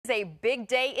a big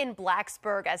day in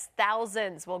Blacksburg as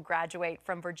thousands will graduate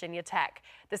from Virginia Tech.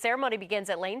 The ceremony begins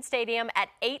at Lane Stadium at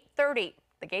 8:30.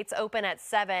 The gates open at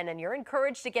 7, and you're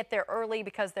encouraged to get there early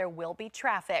because there will be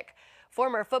traffic.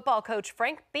 Former football coach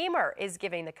Frank Beamer is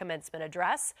giving the commencement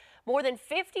address. More than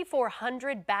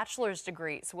 5,400 bachelor's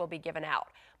degrees will be given out.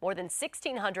 More than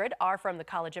 1,600 are from the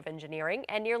College of Engineering,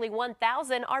 and nearly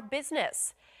 1,000 are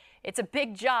business. It's a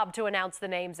big job to announce the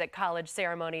names at college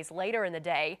ceremonies later in the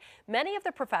day. Many of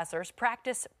the professors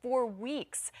practice for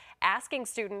weeks, asking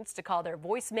students to call their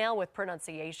voicemail with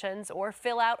pronunciations or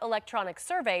fill out electronic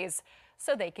surveys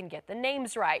so they can get the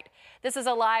names right. This is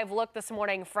a live look this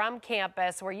morning from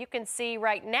campus where you can see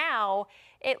right now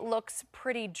it looks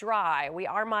pretty dry. We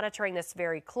are monitoring this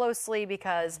very closely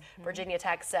because Virginia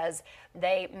Tech says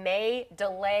they may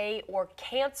delay or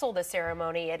cancel the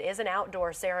ceremony. It is an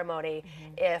outdoor ceremony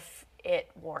if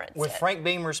it warrants With it. Frank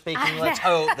Beamer speaking, let's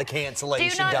hope the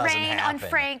cancellation doesn't happen. Do not rain on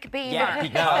Frank Beamer. Yeah,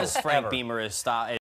 because Frank Beamer is